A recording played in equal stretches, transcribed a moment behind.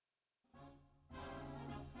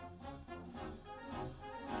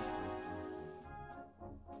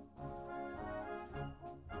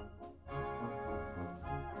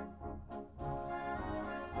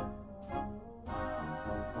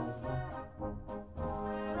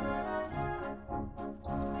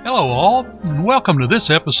Hello all, and welcome to this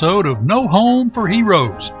episode of No Home for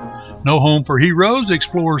Heroes. No Home for Heroes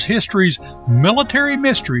explores history's military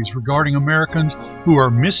mysteries regarding Americans who are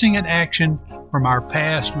missing in action from our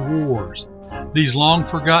past wars. These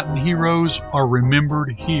long-forgotten heroes are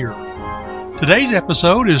remembered here. Today's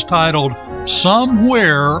episode is titled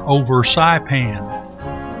Somewhere Over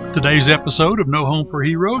Saipan. Today's episode of No Home for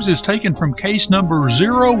Heroes is taken from case number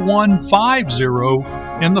 0150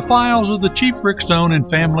 in the files of the Chief Rick Stone and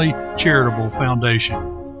Family Charitable Foundation.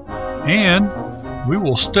 And we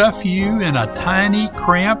will stuff you in a tiny,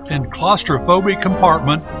 cramped, and claustrophobic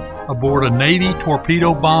compartment aboard a Navy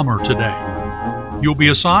torpedo bomber today. You'll be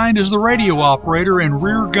assigned as the radio operator and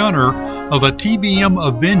rear gunner of a TBM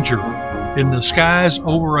Avenger in the skies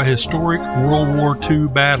over a historic World War II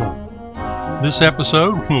battle. This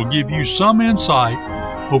episode will give you some insight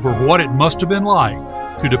over what it must have been like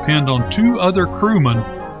to depend on two other crewmen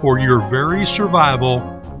for your very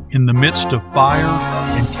survival in the midst of fire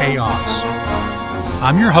and chaos.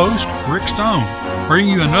 I'm your host, Rick Stone,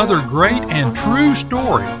 bringing you another great and true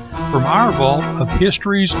story from our vault of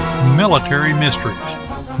history's military mysteries.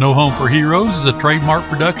 No Home for Heroes is a trademark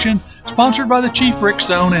production sponsored by the Chief Rick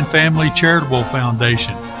Stone and Family Charitable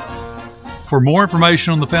Foundation. For more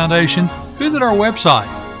information on the foundation, visit our website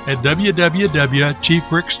at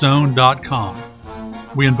www.chiefrickstone.com.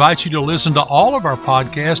 We invite you to listen to all of our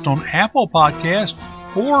podcasts on Apple Podcasts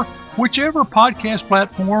or whichever podcast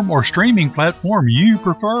platform or streaming platform you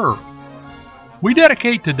prefer. We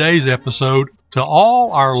dedicate today's episode to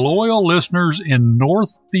all our loyal listeners in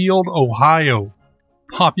Northfield, Ohio,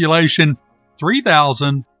 population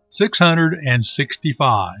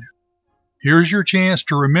 3,665. Here's your chance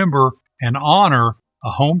to remember and honor a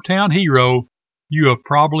hometown hero you have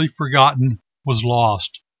probably forgotten was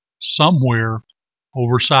lost somewhere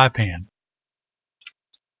over Saipan.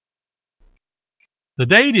 The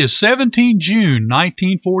date is 17 June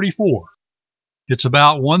 1944. It's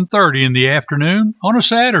about 1:30 in the afternoon on a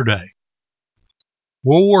Saturday.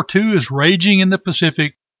 World War II is raging in the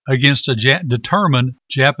Pacific against a determined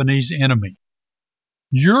Japanese enemy.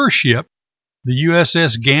 Your ship, the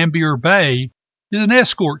USS Gambier Bay, is an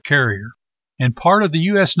escort carrier and part of the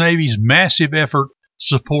U.S. Navy's massive effort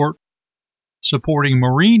supporting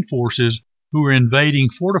Marine forces who are invading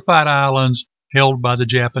fortified islands held by the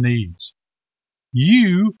Japanese.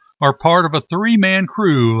 You are part of a three-man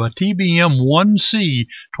crew of a TBM-1C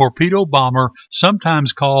torpedo bomber,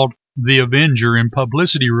 sometimes called the Avenger in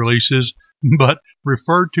publicity releases, but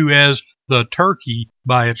referred to as the Turkey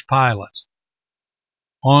by its pilots.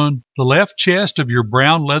 On the left chest of your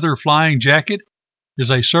brown leather flying jacket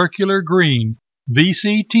is a circular green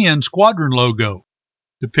VC-10 squadron logo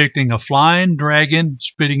depicting a flying dragon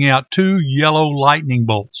spitting out two yellow lightning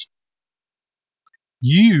bolts.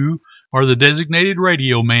 You are the designated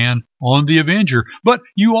radio man on the Avenger, but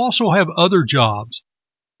you also have other jobs.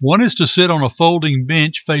 One is to sit on a folding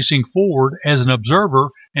bench facing forward as an observer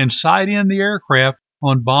and sight in the aircraft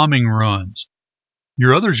on bombing runs.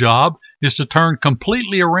 Your other job is to turn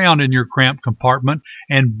completely around in your cramped compartment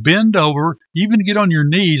and bend over, even get on your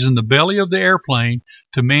knees in the belly of the airplane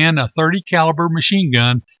to man a .30 caliber machine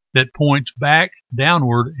gun that points back,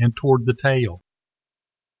 downward, and toward the tail.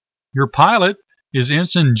 Your pilot is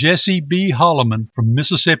Ensign Jesse B. Holloman from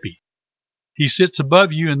Mississippi. He sits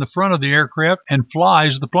above you in the front of the aircraft and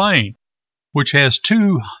flies the plane, which has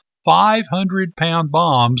two 500-pound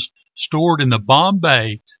bombs stored in the bomb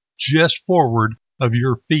bay just forward of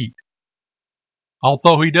your feet.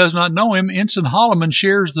 Although he does not know him, Ensign Holloman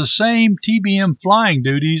shares the same TBM flying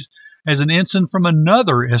duties as an ensign from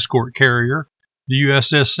another escort carrier, the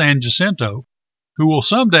USS San Jacinto, who will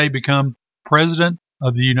someday become President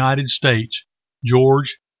of the United States,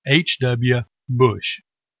 George H.W. Bush.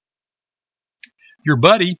 Your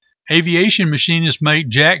buddy, aviation machinist mate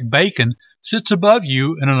Jack Bacon, sits above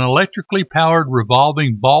you in an electrically powered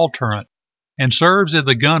revolving ball turret and serves as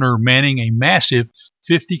the gunner manning a massive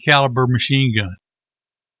 .50 caliber machine gun.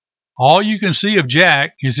 All you can see of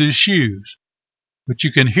Jack is his shoes, but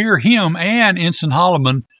you can hear him and Ensign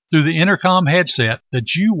Holloman through the intercom headset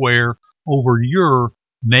that you wear over your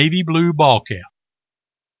navy blue ball cap.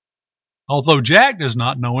 Although Jack does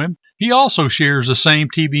not know him, he also shares the same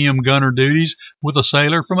TBM gunner duties with a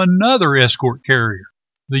sailor from another escort carrier,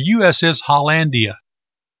 the USS Hollandia.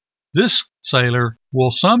 This sailor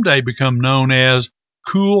will someday become known as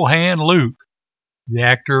Cool Hand Luke, the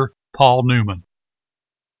actor Paul Newman.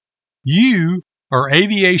 You are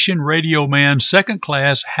aviation radio man second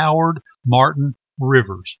class Howard Martin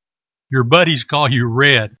Rivers. Your buddies call you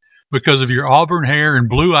Red because of your auburn hair and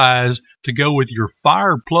blue eyes to go with your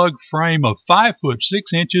fire plug frame of 5 foot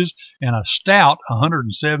 6 inches and a stout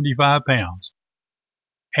 175 pounds.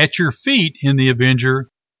 At your feet in the Avenger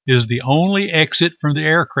is the only exit from the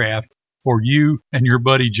aircraft for you and your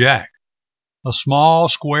buddy Jack. A small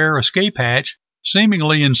square escape hatch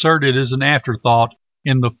seemingly inserted as an afterthought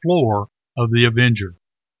in the floor of the Avenger.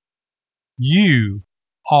 You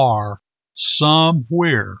are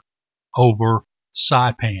somewhere over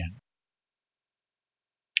Saipan.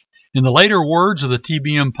 In the later words of the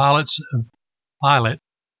TBM pilot,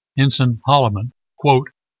 Ensign Holloman, quote,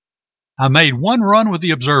 I made one run with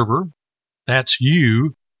the observer. That's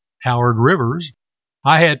you, Howard Rivers.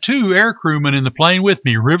 I had 2 air crewmen in the plane with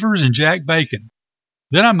me, Rivers and Jack Bacon.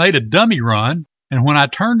 Then I made a dummy run, and when I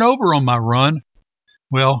turned over on my run,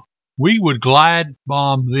 well, we would glide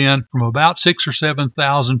bomb then from about 6,000 or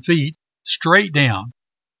 7,000 feet straight down,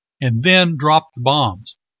 and then drop the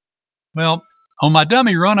bombs. Well, on my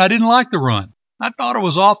dummy run, I didn't like the run. I thought it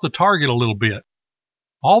was off the target a little bit.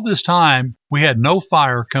 All this time, we had no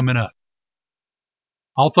fire coming up.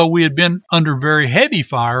 Although we had been under very heavy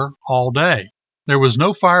fire all day, there was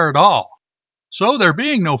no fire at all. So there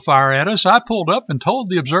being no fire at us, I pulled up and told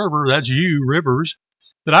the observer, that's you, Rivers,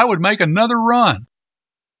 that I would make another run.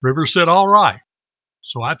 Rivers said, all right.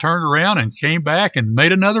 So I turned around and came back and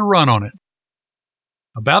made another run on it.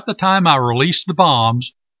 About the time I released the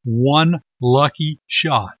bombs, one lucky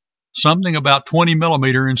shot, something about 20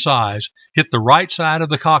 millimeter in size, hit the right side of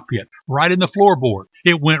the cockpit, right in the floorboard.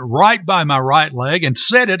 It went right by my right leg and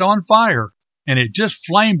set it on fire, and it just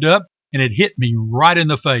flamed up and it hit me right in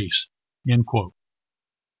the face. End quote.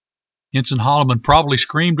 Ensign Holloman probably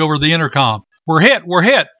screamed over the intercom, we're hit, we're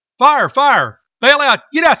hit, fire, fire, bail out,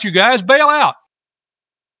 get out you guys, bail out.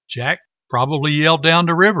 Jack probably yelled down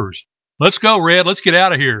to Rivers, let's go, Red, let's get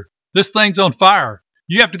out of here. This thing's on fire.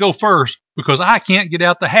 You have to go first because I can't get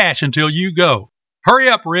out the hatch until you go. Hurry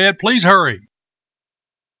up, Red, please hurry.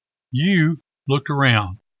 You looked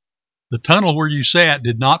around. The tunnel where you sat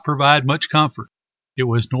did not provide much comfort. It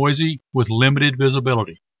was noisy with limited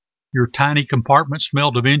visibility. Your tiny compartment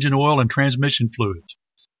smelled of engine oil and transmission fluids.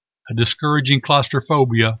 A discouraging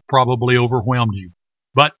claustrophobia probably overwhelmed you,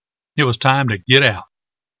 but it was time to get out.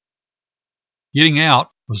 Getting out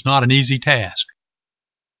was not an easy task.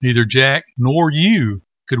 Neither Jack nor you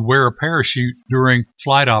could wear a parachute during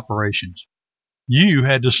flight operations. You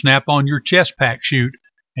had to snap on your chest pack chute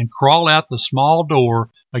and crawl out the small door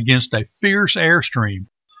against a fierce airstream,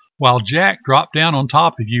 while Jack dropped down on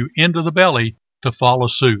top of you into the belly to follow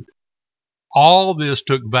suit. All this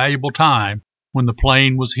took valuable time when the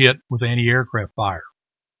plane was hit with anti-aircraft fire.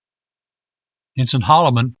 Ensign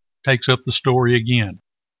Holloman takes up the story again.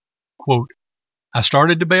 Quote, I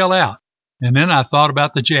started to bail out, and then I thought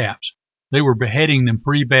about the Japs. They were beheading them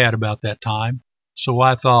pretty bad about that time, so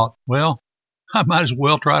I thought, well, I might as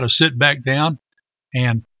well try to sit back down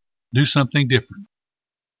and do something different.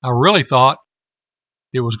 I really thought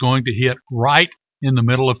it was going to hit right in the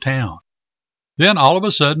middle of town. Then all of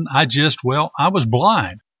a sudden, I was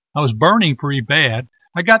blind. I was burning pretty bad.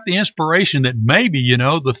 I got the inspiration that maybe,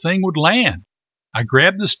 the thing would land. I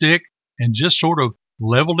grabbed the stick and just sort of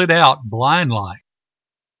leveled it out blind-like.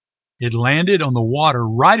 It landed on the water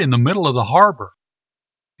right in the middle of the harbor.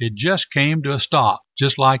 It just came to a stop,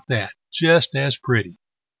 just like that, just as pretty.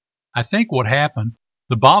 I think what happened,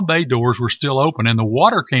 the bomb bay doors were still open and the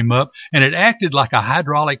water came up and it acted like a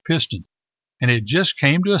hydraulic piston. And it just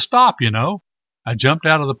came to a stop, I jumped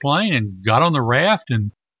out of the plane and got on the raft,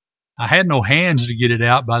 and I had no hands to get it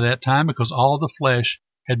out by that time because all the flesh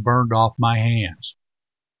had burned off my hands.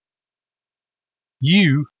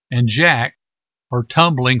 You and Jack are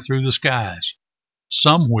tumbling through the skies,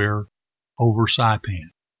 somewhere over Saipan.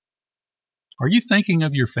 Are you thinking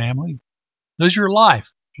of your family? Does your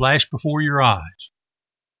life flash before your eyes?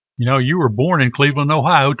 You were born in Cleveland,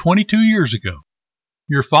 Ohio 22 years ago.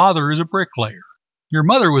 Your father is a bricklayer. Your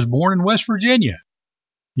mother was born in West Virginia.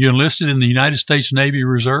 You enlisted in the United States Navy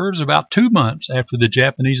Reserves about 2 months after the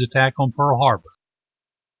Japanese attack on Pearl Harbor.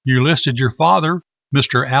 You enlisted your father,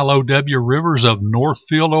 Mr. Allo W. Rivers of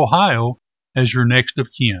Northfield, Ohio, as your next of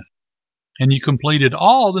kin, and you completed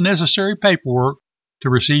all the necessary paperwork to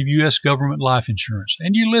receive U.S. government life insurance,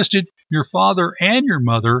 and you listed your father and your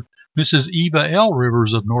mother, Mrs. Eva L.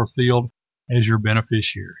 Rivers of Northfield, as your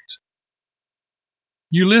beneficiaries.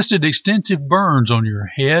 You listed extensive burns on your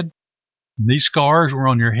head, and these scars were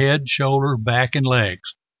on your head, shoulder, back, and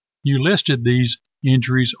legs. You listed these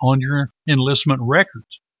injuries on your enlistment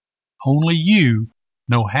records. Only you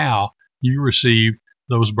know how you received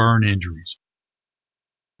those burn injuries.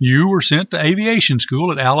 You were sent to aviation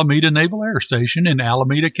school at Alameda Naval Air Station in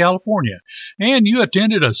Alameda, California, and you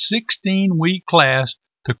attended a 16-week class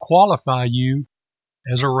to qualify you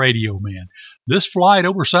as a radio man. This flight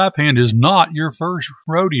over Saipan is not your first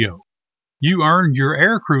rodeo. You earned your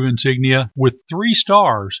aircrew insignia with 3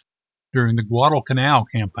 stars during the Guadalcanal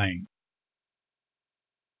campaign.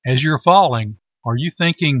 As you're falling, are you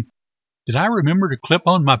thinking, did I remember to clip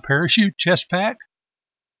on my parachute chest pack?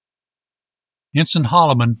 Ensign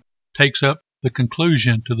Holloman takes up the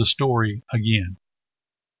conclusion to the story again.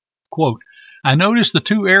 Quote, I noticed the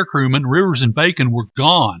 2 aircrewmen, Rivers and Bacon, were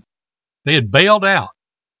gone. They had bailed out.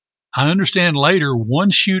 I understand later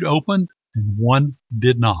one chute opened and one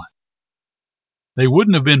did not. They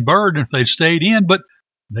wouldn't have been burned if they'd stayed in, but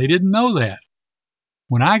they didn't know that.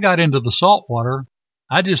 When I got into the salt water,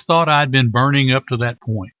 I just thought I'd been burning up to that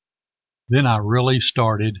point. Then I really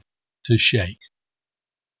started to shake.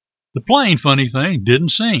 The plane, funny thing,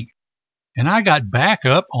 didn't sink, and I got back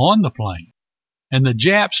up on the plane, and the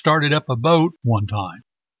Japs started up a boat one time.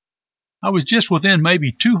 I was just within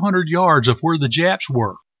maybe 200 yards of where the Japs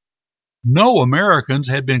were. No Americans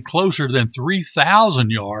had been closer than 3,000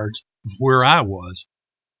 yards of where I was.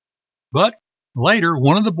 But later,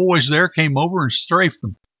 one of the boys there came over and strafed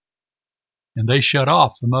them, and they shut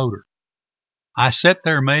off the motor. I sat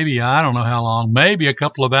there maybe, I don't know how long, maybe a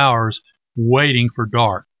couple of hours, waiting for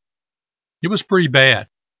dark. It was pretty bad.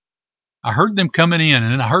 I heard them coming in,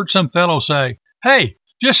 and I heard some fellow say, hey,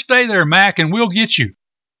 just stay there, Mac, and we'll get you.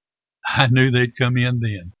 I knew they'd come in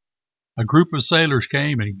then. A group of sailors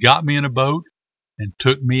came and got me in a boat and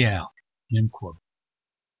took me out. End quote.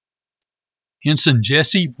 Ensign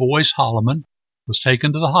Jesse Boyce Holloman was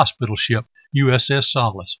taken to the hospital ship USS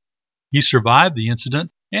Solace. He survived the incident,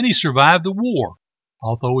 and he survived the war,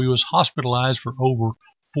 although he was hospitalized for over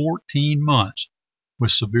 14 months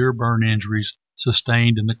with severe burn injuries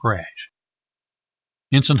sustained in the crash.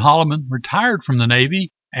 Ensign Holloman retired from the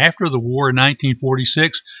Navy after the war in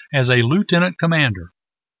 1946 as a lieutenant commander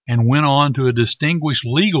and went on to a distinguished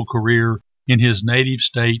legal career in his native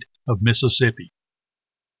state of Mississippi.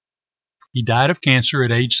 He died of cancer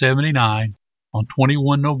at age 79 on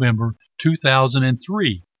 21 November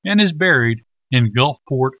 2003 and is buried in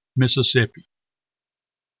Gulfport, Mississippi.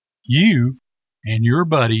 You and your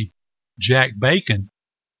buddy, Jack Bacon,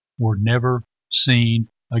 were never seen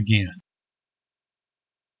again.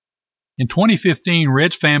 In 2015,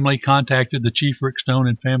 Red's family contacted the Chief Rick Stone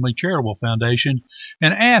and Family Charitable Foundation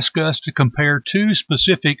and asked us to compare 2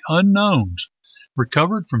 specific unknowns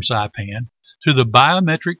recovered from Saipan to the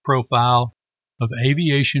biometric profile of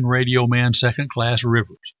aviation radio man second class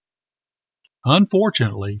Rivers.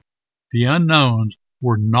 Unfortunately, the unknowns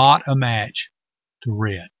were not a match to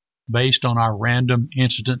Red, based on our random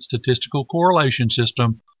incident statistical correlation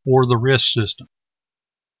system or the RISC system.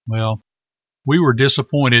 Well, we were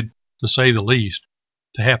disappointed, to say the least,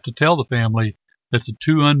 to have to tell the family that the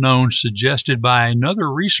 2 unknowns suggested by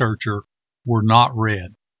another researcher were not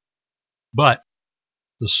Red. But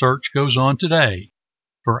the search goes on today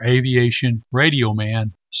for aviation radio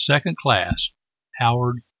man second class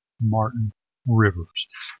Howard Martin Rivers.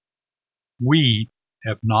 We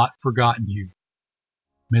have not forgotten you.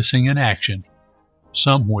 Missing in action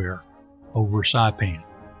somewhere over Saipan.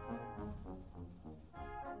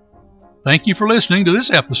 Thank you for listening to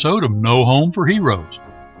this episode of No Home for Heroes.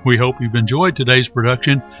 We hope you've enjoyed today's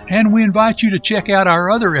production, and we invite you to check out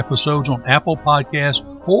our other episodes on Apple Podcasts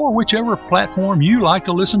or whichever platform you like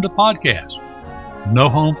to listen to podcasts. No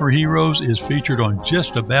Home for Heroes is featured on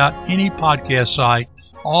just about any podcast site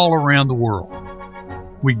all around the world.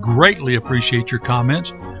 We greatly appreciate your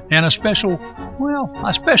comments, and a special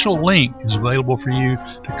link is available for you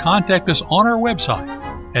to contact us on our website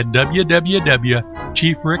at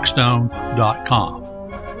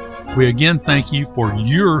www.chiefrickstone.com. We again thank you for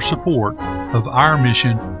your support of our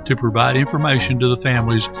mission to provide information to the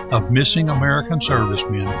families of missing American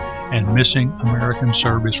servicemen and missing American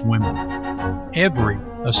servicewomen. Every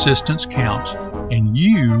assistance counts, and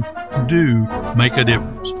you do make a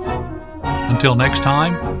difference. Until next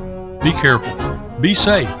time, be careful, be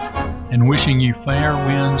safe, and wishing you fair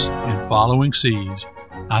winds and following seas.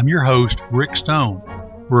 I'm your host, Rick Stone,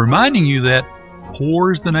 reminding you that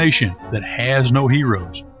poor is the nation that has no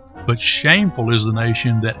heroes, but shameful is the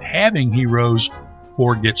nation that having heroes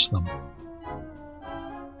forgets them.